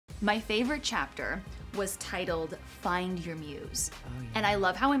My favorite chapter was titled Find Your Muse. Oh, yeah. And I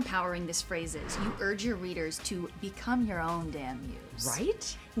love how empowering this phrase is. You urge your readers to become your own damn muse.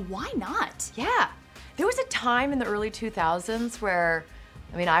 Right? Why not? Yeah. There was a time in the early 2000s where,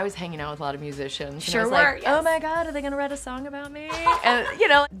 I mean, I was hanging out with a lot of musicians. Sure and I was were, like, yes. oh my God, are they gonna write a song about me? And, you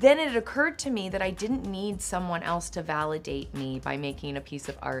know, then it occurred to me that I didn't need someone else to validate me by making a piece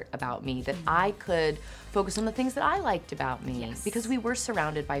of art about me, that I could focus on the things that I liked about me. Yes. Because we were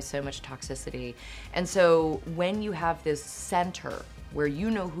surrounded by so much toxicity. And so when you have this center where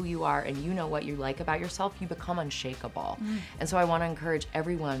you know who you are and you know what you like about yourself, you become unshakable. And so I want to encourage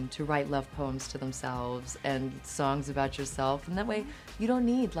everyone to write love poems to themselves and songs about yourself, and that way you don't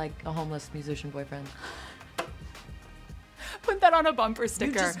need like a homeless musician boyfriend. Put that on a bumper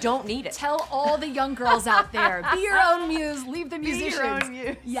sticker. You just don't need it. Tell all the young girls out there, be your own muse, leave the musicians. Be your own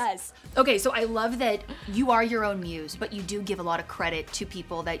muse. Yes. Okay, so I love that you are your own muse, but you do give a lot of credit to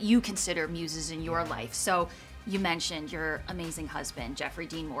people that you consider muses in your life. So you mentioned your amazing husband, Jeffrey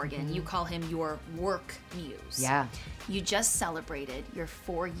Dean Morgan. You call him your work muse. Yeah. You just celebrated your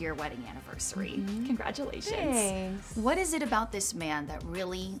 4-year wedding anniversary. Congratulations. Thanks. What is it about this man that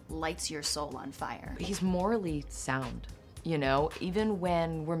really lights your soul on fire? He's morally sound. You know, even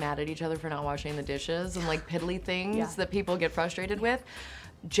when we're mad at each other for not washing the dishes and like piddly things that people get frustrated with,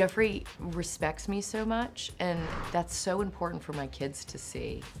 Jeffrey respects me so much, and that's so important for my kids to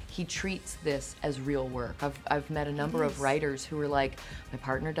see. He treats this as real work. I've met a number of writers who were like, my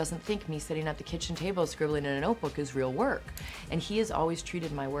partner doesn't think me sitting at the kitchen table scribbling in a notebook is real work. And he has always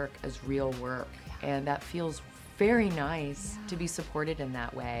treated my work as real work. And that feels very nice to be supported in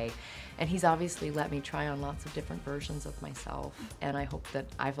that way. And he's obviously let me try on lots of different versions of myself, and I hope that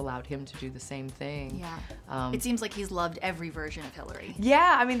I've allowed him to do the same thing. Yeah. It seems like he's loved every version of Hilarie.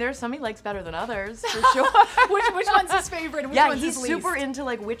 Yeah, I mean, there's some he likes better than others, for sure. which one's his favorite? And which Yeah, one's he's his least? super into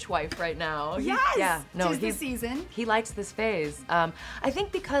like Witch Wife right now. Yes! Yeah, no, 'Tis the season. He likes this phase. I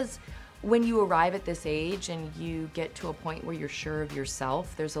think because when you arrive at this age and you get to a point where you're sure of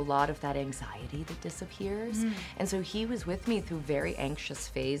yourself, there's a lot of that anxiety that disappears. And so he was with me through very anxious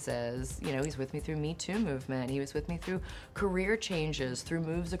phases. You know, he's with me through Me Too movement. He was with me through career changes, through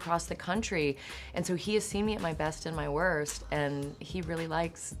moves across the country. And so he has seen me at my best and my worst, and he really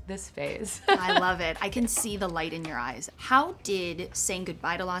likes this phase. I love it. I can see the light in your eyes. How did saying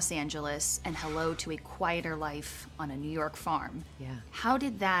goodbye to Los Angeles and hello to a quieter life on a New York farm, how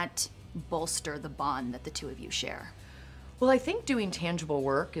did that bolster the bond that the two of you share? Well, I think doing tangible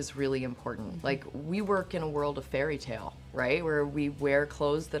work is really important. Like, we work in a world of fairy tale, right? Where we wear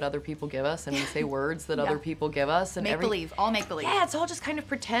clothes that other people give us and we say words that other people give us. And Make-believe, all make-believe. Yeah, it's all just kind of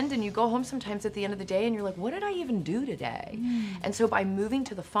pretend, and you go home sometimes at the end of the day and you're like, what did I even do today? And so by moving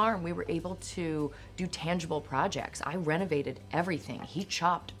to the farm, we were able to do tangible projects. I renovated everything. He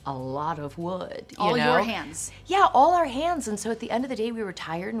chopped a lot of wood. All you know? your hands. Yeah, all our hands. And so at the end of the day, we were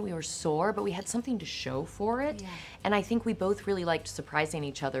tired and we were sore, but we had something to show for it. And I think we both really liked surprising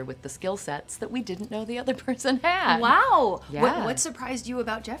each other with the skill sets that we didn't know the other person had. Wow. Yeah. What surprised you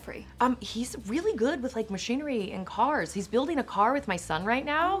about Jeffrey? He's really good with like machinery and cars. He's building a car with my son right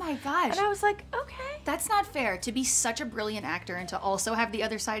now. Oh my gosh. And I was like, okay. That's not fair to be such a brilliant actor and to also have the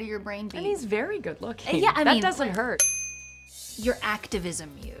other side of your brain be. And he's very good looking. Yeah, I that mean, doesn't hurt. Your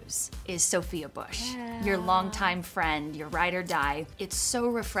activism muse is Sophia Bush, your longtime friend, your ride or die. It's so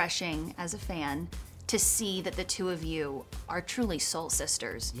refreshing as a fan to see that the two of you are truly soul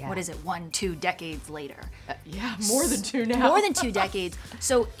sisters. Yeah. What is it, 1-2 decades later? Yeah, more than 2 now. More than 2 decades.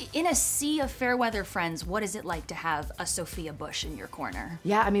 So in a sea of fair weather friends, what is it like to have a Sophia Bush in your corner?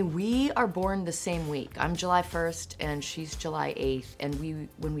 Yeah, I mean, we are born the same week. I'm July 1st and she's July 8th. And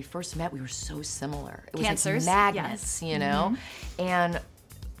when we first met, we were so similar. It was Cancers, like magnets, you know? And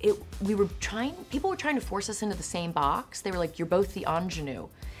people were trying to force us into the same box. They were like, you're both the ingenue.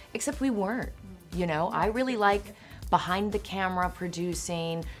 Except we weren't. You know, I really like behind the camera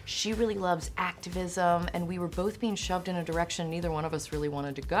producing. She really loves activism, and we were both being shoved in a direction neither one of us really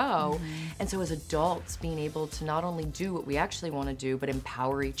wanted to go. And so as adults, being able to not only do what we actually want to do, but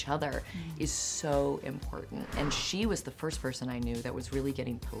empower each other is so important. And she was the first person I knew that was really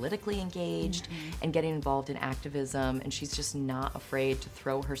getting politically engaged and getting involved in activism, and she's just not afraid to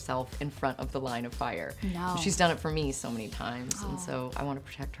throw herself in front of the line of fire. No. She's done it for me so many times, and so I want to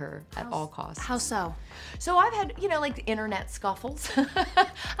protect her at all costs. How so? So I've had, you know, like internet scuffles.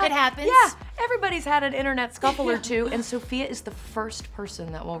 It happens. Yeah, everybody's had an internet scuffle or two, and Sophia is the first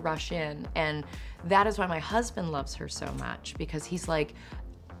person that will rush in, and that is why my husband loves her so much, because he's like,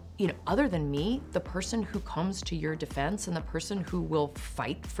 you know, other than me, the person who comes to your defense and the person who will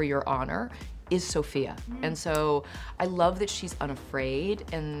fight for your honor is Sophia. And so I love that she's unafraid,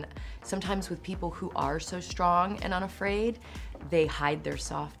 and sometimes with people who are so strong and unafraid, they hide their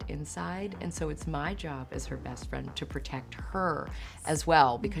soft inside, and so it's my job as her best friend to protect her as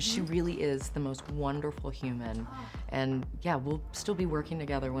well, because she really is the most wonderful human. And yeah, we'll still be working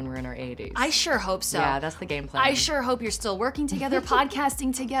together when we're in our 80s. I sure hope so. Yeah, that's the game plan. I sure hope you're still working together,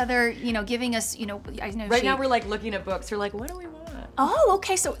 podcasting together, you know, giving us, you know, I know right now we're like looking at books. We're like, what do we want? Oh,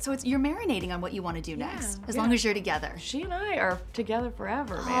 okay. So you're marinating on what you want to do next, as long as you're together. She and I are together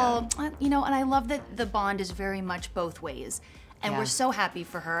forever, man. Oh, you know, and I love that the bond is very much both ways. And we're so happy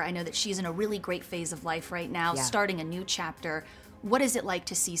for her. I know that she's in a really great phase of life right now, starting a new chapter. What is it like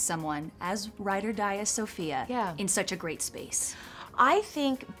to see someone as ride or die as Sophia in such a great space? I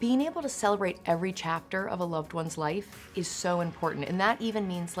think being able to celebrate every chapter of a loved one's life is so important. And that even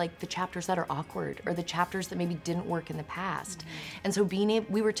means like the chapters that are awkward or the chapters that maybe didn't work in the past. And so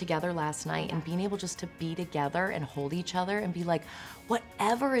we were together last night, and being able just to be together and hold each other and be like,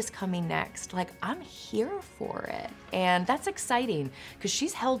 whatever is coming next, like I'm here for it. And that's exciting because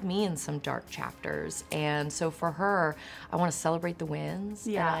she's held me in some dark chapters. And so for her, I want to celebrate the wins.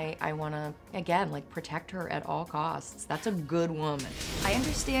 Yeah. And I want to, again, like protect her at all costs. That's a good woman. I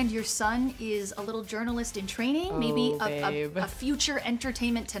understand your son is a little journalist in training, maybe a future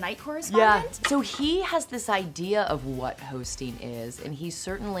Entertainment Tonight correspondent? Yeah. So he has this idea of what hosting is, and he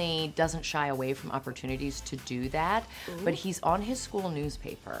certainly doesn't shy away from opportunities to do that. But he's on his school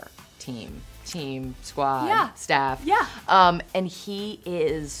newspaper team, squad, staff. Yeah. And he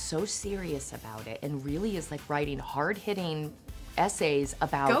is so serious about it and really is like writing hard-hitting essays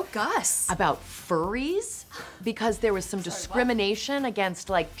about Go Gus. About furries, because there was some discrimination against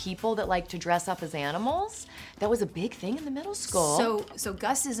like people that like to dress up as animals. That was a big thing in the middle school. So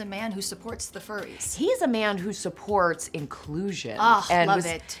Gus is a man who supports the furries. He is a man who supports inclusion. Oh, love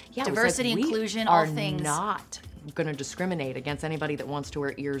it. Yeah, diversity, inclusion, all things. Not going to discriminate against anybody that wants to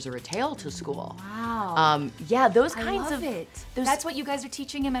wear ears or a tail to school. Wow. Yeah, those kinds of it. That's what you guys are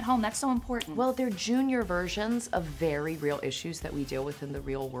teaching him at home. That's so important. Well, they're junior versions of very real issues that we deal with in the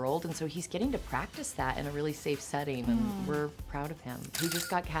real world, and so he's getting to practice that in a really safe setting, and we're proud of him. He just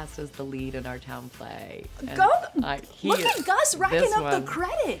got cast as the lead in our town play. Look at Gus racking up the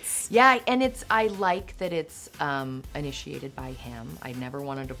credits. Yeah, and I like that it's initiated by him. I never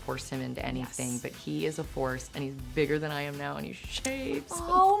wanted to force him into anything, but he is a force, and he's bigger than I am now, and he shapes.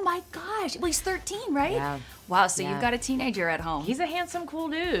 Oh my gosh. Well, he's 13, right? Yeah. Wow, so you've got a teenager at home. He's a handsome, cool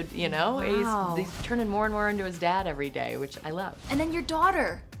dude, you know? Wow. He's turning more and more into his dad every day, which I love. And then your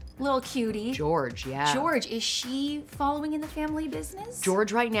daughter, little cutie. George, yeah. George, is she following in the family business?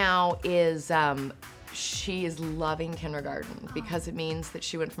 George right now is, she is loving kindergarten because it means that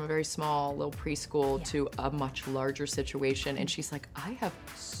she went from a very small little preschool to a much larger situation, and she's like, I have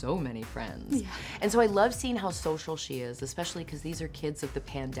so many friends. And so I love seeing how social she is, especially because these are kids of the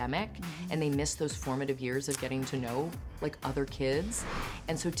pandemic and they miss those formative years of getting to know like other kids.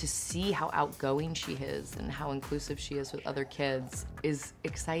 And so to see how outgoing she is and how inclusive she is with other kids is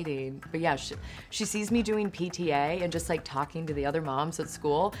exciting. But yeah, she sees me doing PTA and just like talking to the other moms at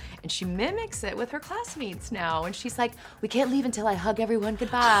school, and she mimics it with her classmates now. And she's like, we can't leave until I hug everyone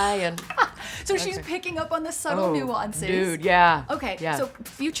goodbye. And so she's picking up on the subtle nuances. Dude, yeah. Okay, so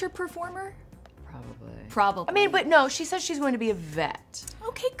future performer? Probably. I mean, but no, she says she's going to be a vet.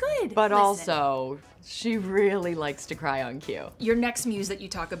 Okay, good. But also, she really likes to cry on cue. Your next muse that you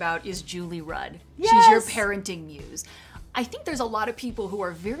talk about is Julie Rudd. Yes. She's your parenting muse. I think there's a lot of people who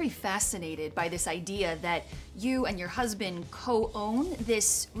are very fascinated by this idea that you and your husband co-own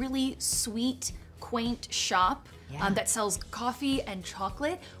this really sweet, quaint shop that sells coffee and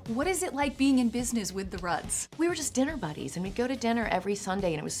chocolate. What is it like being in business with the Rudds? We were just dinner buddies, and we'd go to dinner every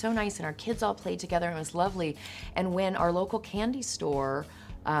Sunday, and it was so nice, and our kids all played together, and it was lovely. And when our local candy store,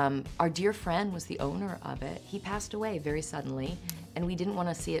 our dear friend was the owner of it, he passed away very suddenly, and we didn't want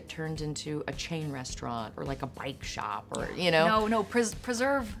to see it turned into a chain restaurant or like a bike shop or, you know. No,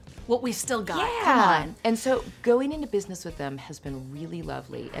 preserve what we've still got. Yeah. Come on. And so going into business with them has been really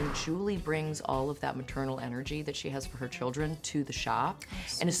lovely, and Julie brings all of that maternal energy that she has for her children to the shop,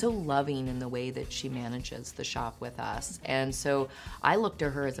 and is so loving in the way that she manages the shop with us. And so I looked to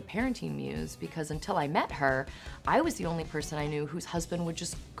her as a parenting muse because until I met her, I was the only person I knew whose husband would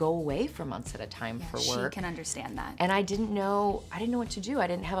just go away for months at a time for work. She can understand that. And I didn't know what to do. I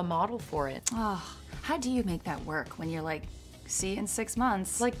didn't have a model for it. Oh, how do you make that work when you're like, see you in 6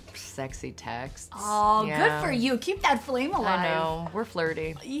 months? Like sexy texts. Oh, good for you. Keep that flame alive. I know. We're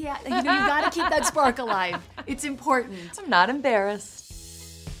flirty. Yeah, you gotta keep that spark alive. It's important. I'm not embarrassed.